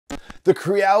The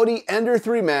Creality Ender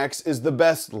 3 Max is the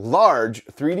best large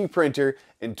 3D printer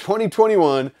in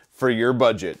 2021 for your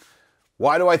budget.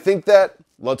 Why do I think that?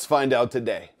 Let's find out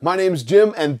today. My name's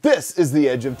Jim and this is The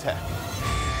Edge of Tech.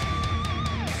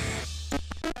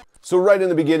 So right in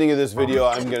the beginning of this video,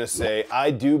 I'm gonna say I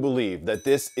do believe that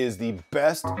this is the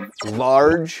best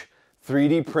large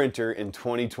 3D printer in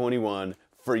 2021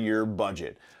 for your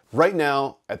budget. Right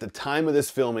now, at the time of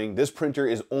this filming, this printer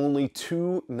is only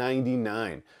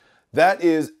 $299. That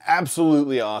is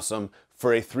absolutely awesome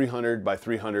for a 300 by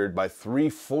 300 by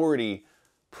 340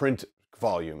 print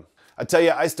volume. I tell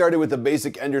you, I started with the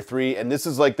basic Ender 3 and this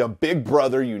is like the big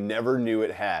brother you never knew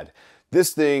it had.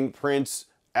 This thing prints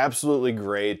absolutely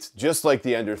great, just like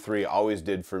the Ender 3 always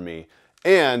did for me.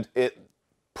 And it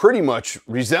pretty much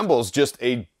resembles just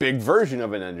a big version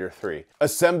of an Ender 3.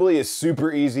 Assembly is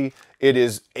super easy. It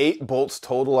is 8 bolts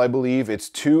total, I believe. It's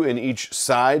 2 in each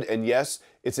side, and yes,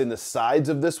 it's in the sides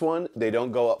of this one. They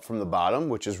don't go up from the bottom,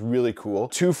 which is really cool.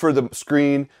 2 for the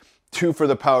screen, 2 for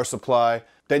the power supply.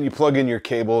 Then you plug in your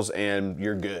cables and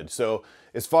you're good. So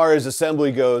as far as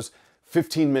assembly goes,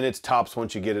 15 minutes tops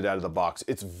once you get it out of the box.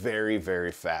 It's very,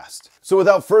 very fast. So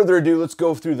without further ado, let's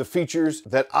go through the features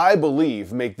that I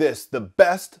believe make this the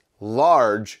best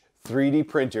large 3D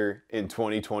printer in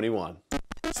 2021.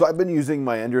 So I've been using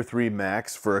my Ender 3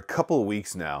 Max for a couple of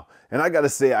weeks now, and I gotta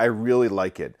say I really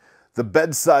like it. The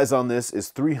bed size on this is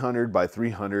 300 by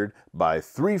 300 by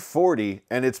 340,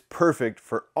 and it's perfect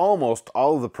for almost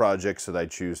all of the projects that I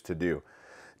choose to do.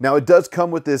 Now it does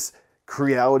come with this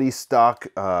Creality stock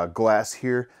glass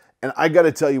here, and I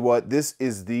gotta tell you what, this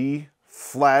is the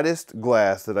flattest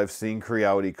glass that I've seen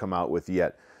Creality come out with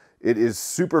yet. It is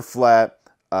super flat,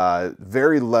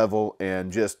 very level, and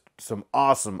just some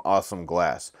awesome, awesome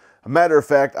glass. A matter of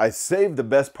fact, I saved the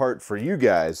best part for you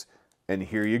guys, and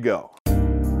here you go.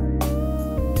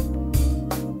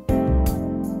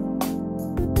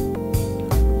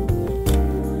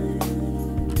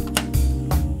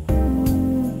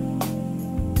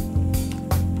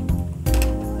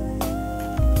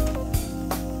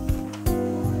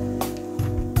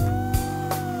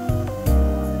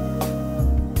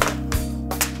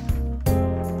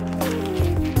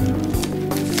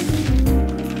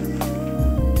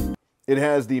 It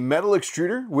has the metal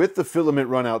extruder with the filament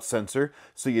runout sensor,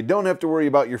 so you don't have to worry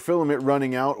about your filament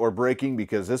running out or breaking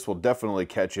because this will definitely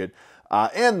catch it.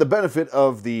 And the benefit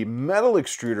of the metal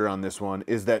extruder on this one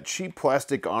is that cheap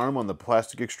plastic arm on the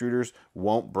plastic extruders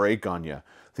won't break on you.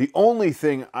 The only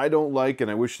thing I don't like,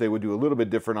 and I wish they would do a little bit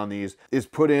different on these, is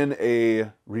put in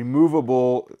a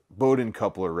removable Bowden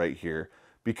coupler right here,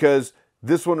 because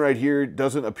this one right here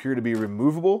doesn't appear to be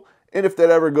removable, and if that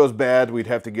ever goes bad, we'd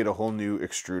have to get a whole new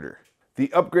extruder. The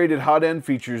upgraded Hotend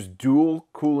features dual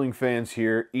cooling fans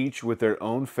here, each with their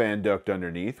own fan duct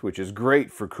underneath, which is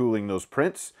great for cooling those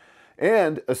prints,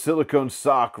 and a silicone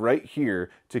sock right here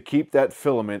to keep that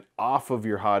filament off of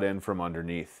your Hotend from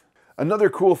underneath. Another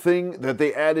cool thing that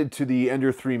they added to the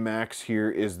Ender 3 Max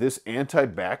here is this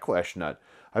anti-backlash nut.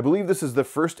 I believe this is the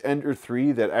first Ender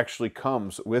 3 that actually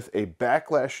comes with a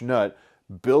backlash nut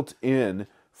built in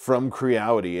from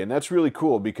Creality, and that's really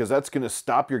cool because that's going to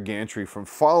stop your gantry from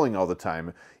falling all the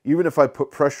time. Even if I put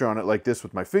pressure on it like this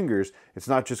with my fingers, it's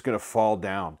not just going to fall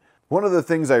down. One of the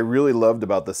things I really loved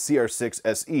about the CR6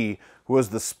 SE was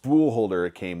the spool holder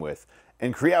it came with,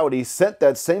 and Creality sent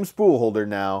that same spool holder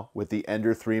now with the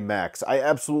Ender 3 Max. I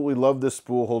absolutely love this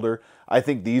spool holder. I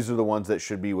think these are the ones that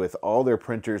should be with all their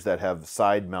printers that have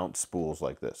side mount spools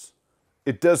like this.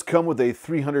 It does come with a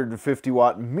 350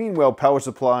 watt Meanwell power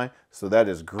supply, so that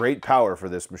is great power for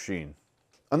this machine.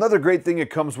 Another great thing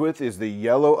it comes with is the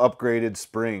yellow upgraded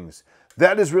springs.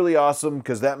 That is really awesome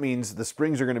because that means the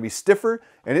springs are going to be stiffer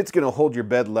and it's going to hold your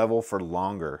bed level for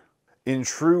longer. In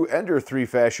true Ender 3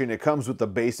 fashion, it comes with the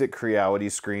basic Creality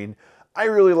screen. I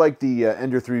really like the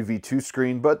Ender 3 V2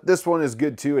 screen, but this one is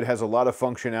good too. It has a lot of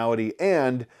functionality,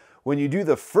 and when you do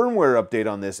the firmware update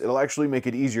on this, it'll actually make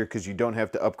it easier because you don't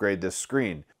have to upgrade this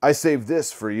screen. I saved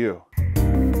this for you.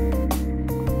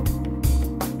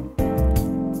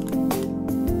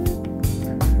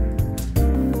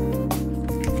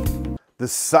 The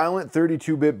silent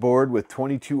 32-bit board with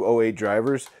 2208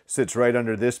 drivers sits right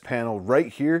under this panel right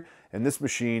here, and this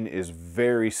machine is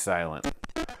very silent.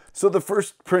 So the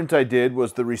first print I did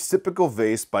was the Reciprocal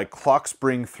Vase by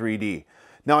Clockspring 3D.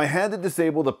 Now I had to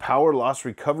disable the power loss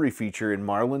recovery feature in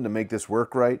Marlin to make this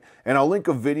work right, and I'll link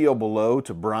a video below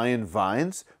to Brian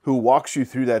Vines who walks you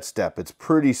through that step. It's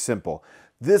pretty simple.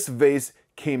 This vase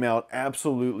came out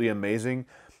absolutely amazing,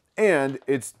 and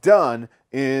it's done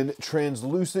in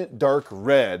translucent dark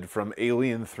red from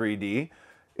Alien 3D.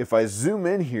 If I zoom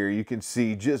in here, you can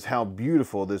see just how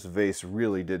beautiful this vase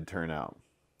really did turn out.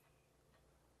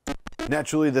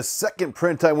 Naturally, the second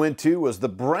print I went to was the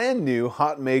brand new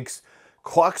Hotmake's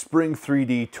Clockspring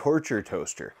 3D Torture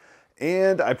Toaster.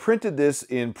 And I printed this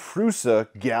in Prusa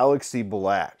Galaxy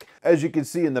Black. As you can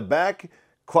see in the back,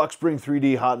 Clockspring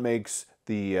 3D Hotmake's,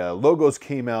 the logos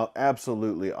came out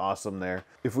absolutely awesome there.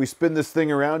 If we spin this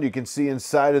thing around, you can see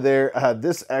inside of there,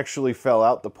 this actually fell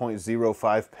out, the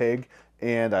 0.05 peg,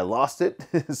 and I lost it,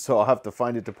 so I'll have to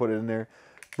find it to put it in there.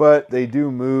 But they do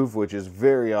move, which is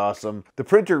very awesome. The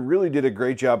printer really did a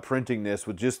great job printing this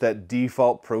with just that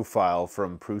default profile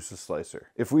from Prusa Slicer.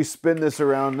 If we spin this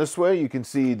around this way, you can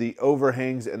see the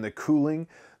overhangs and the cooling.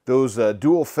 Those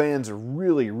dual fans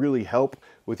really help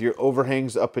with your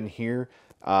overhangs up in here.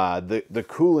 The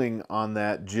cooling on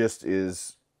that just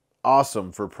is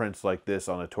awesome for prints like this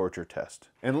on a torture test.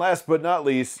 And last but not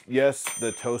least, yes,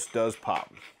 the toast does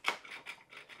pop.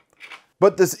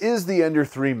 But this is the Ender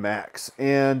 3 Max,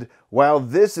 and while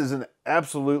this is an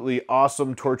absolutely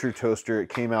awesome torture toaster, it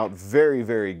came out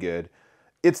very good,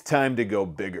 it's time to go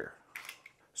bigger.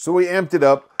 So we amped it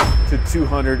up to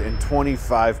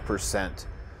 225%.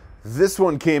 This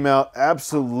one came out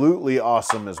absolutely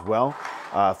awesome as well.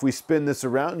 If we spin this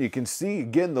around, you can see,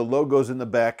 again, the logos in the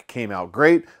back came out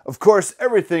great. Of course,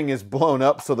 everything is blown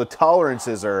up, so the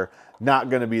tolerances are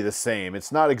not going to be the same.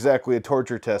 It's not exactly a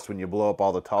torture test when you blow up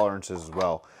all the tolerances as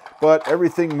well. But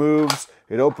everything moves,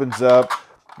 it opens up.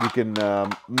 You can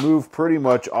move pretty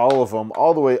much all of them,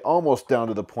 all the way almost down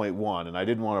to the 0.1, and I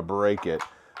didn't want to break it.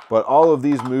 But all of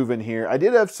these move in here. I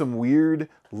did have some weird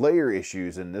layer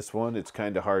issues in this one. It's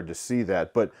kind of hard to see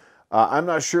that, but I'm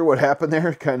not sure what happened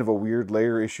there. Kind of a weird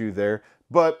layer issue there.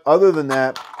 But other than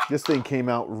that, this thing came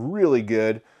out really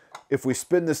good. If we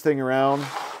spin this thing around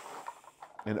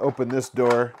and open this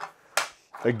door,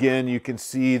 again, you can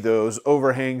see those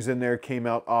overhangs in there came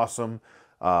out awesome.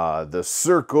 The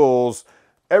circles,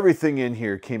 everything in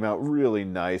here came out really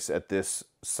nice at this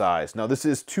size. Now this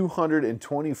is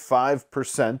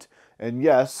 225%, and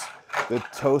yes, the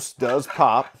toast does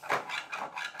pop.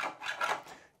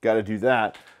 Got to do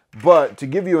that. But to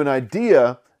give you an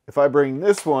idea, if I bring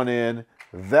this one in,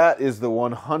 that is the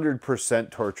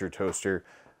 100% torture toaster.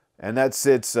 And that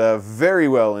sits very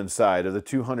well inside of the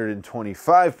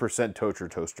 225% torture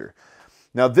toaster.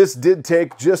 Now this did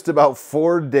take just about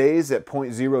 4 days at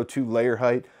 0.02 layer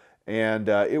height, and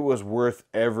it was worth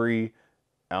every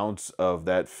ounce of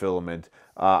that filament.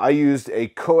 I used a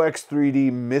Coex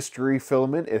 3D mystery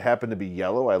filament. It happened to be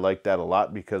yellow. I liked that a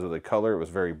lot because of the color. It was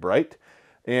very bright.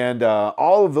 And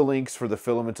all of the links for the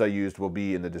filaments I used will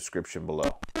be in the description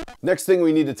below. Next thing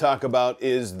we need to talk about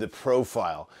is the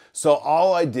profile. So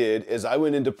all I did is I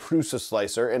went into Prusa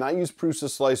Slicer, and I use Prusa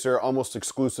Slicer almost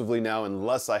exclusively now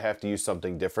unless I have to use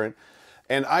something different.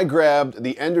 And I grabbed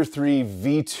the Ender 3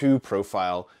 V2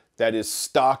 profile that is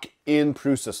stock in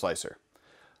Prusa Slicer.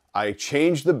 I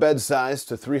changed the bed size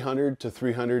to 300 to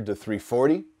 300 to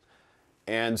 340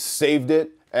 and saved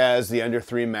it as the Ender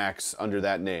 3 Max under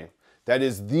that name. That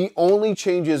is the only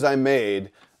changes I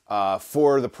made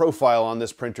for the profile on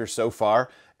this printer so far.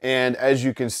 And as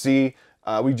you can see,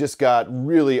 we just got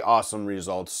really awesome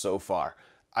results so far.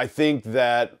 I think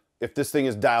that if this thing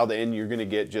is dialed in, you're gonna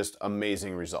get just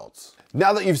amazing results.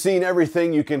 Now that you've seen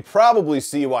everything, you can probably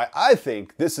see why I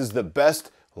think this is the best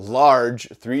large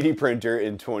 3D printer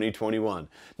in 2021.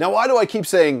 Now, why do I keep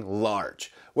saying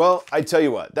large? Well, I tell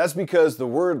you what, that's because the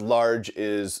word large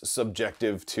is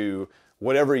subjective to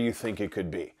whatever you think it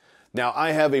could be. Now,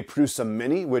 I have a Prusa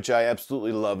Mini, which I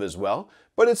absolutely love as well,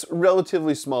 but it's a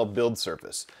relatively small build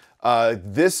surface.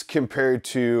 This, compared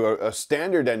to a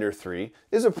standard Ender 3,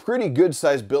 is a pretty good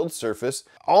sized build surface.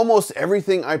 Almost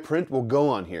everything I print will go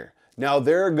on here. Now,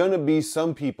 there are gonna be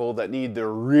some people that need the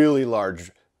really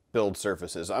large build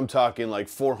surfaces. I'm talking like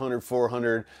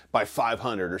 400 by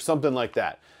 500 or something like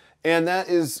that. And that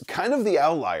is kind of the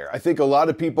outlier. I think a lot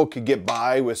of people could get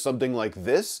by with something like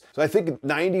this. So I think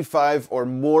 95% or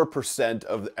more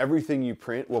of everything you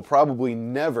print will probably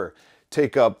never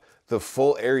take up the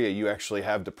full area you actually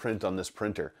have to print on this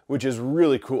printer, which is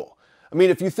really cool. I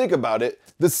mean, if you think about it,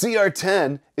 the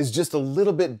CR10 is just a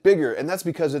little bit bigger, and that's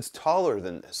because it's taller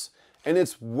than this. And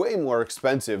it's way more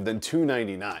expensive than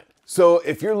 $299. So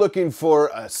if you're looking for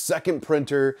a second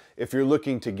printer, if you're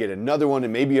looking to get another one,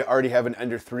 and maybe you already have an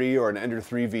Ender 3 or an Ender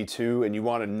 3 V2 and you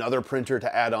want another printer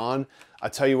to add on, I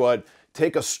tell you what,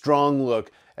 take a strong look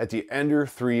at the Ender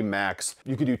 3 Max.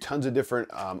 You can do tons of different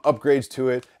upgrades to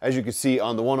it. As you can see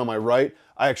on the one on my right,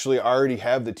 I actually already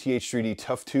have the TH3D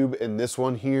Tough Tube in this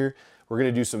one here. We're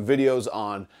gonna do some videos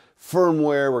on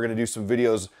firmware. We're gonna do some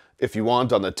videos if you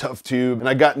want on the tough tube. And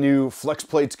I got new flex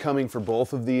plates coming for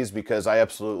both of these because I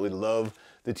absolutely love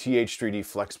the TH3D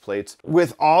flex plates.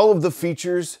 With all of the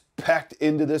features packed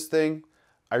into this thing,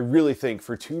 I really think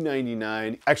for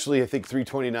 $299, actually I think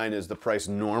 $329 is the price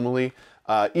normally,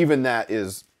 even that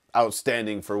is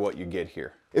outstanding for what you get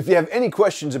here. If you have any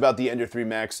questions about the Ender 3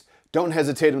 Max, don't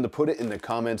hesitate to put it in the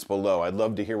comments below. I'd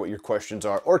love to hear what your questions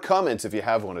are, or comments if you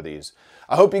have one of these.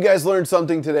 I hope you guys learned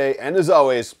something today, and as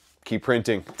always, keep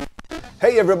printing.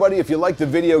 Hey everybody, if you liked the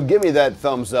video, give me that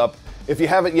thumbs up. If you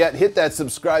haven't yet, hit that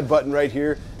subscribe button right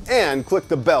here, and click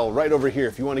the bell right over here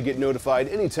if you want to get notified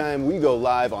anytime we go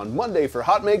live on Monday for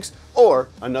hot makes, or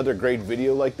another great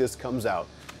video like this comes out.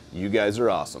 You guys are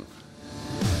awesome.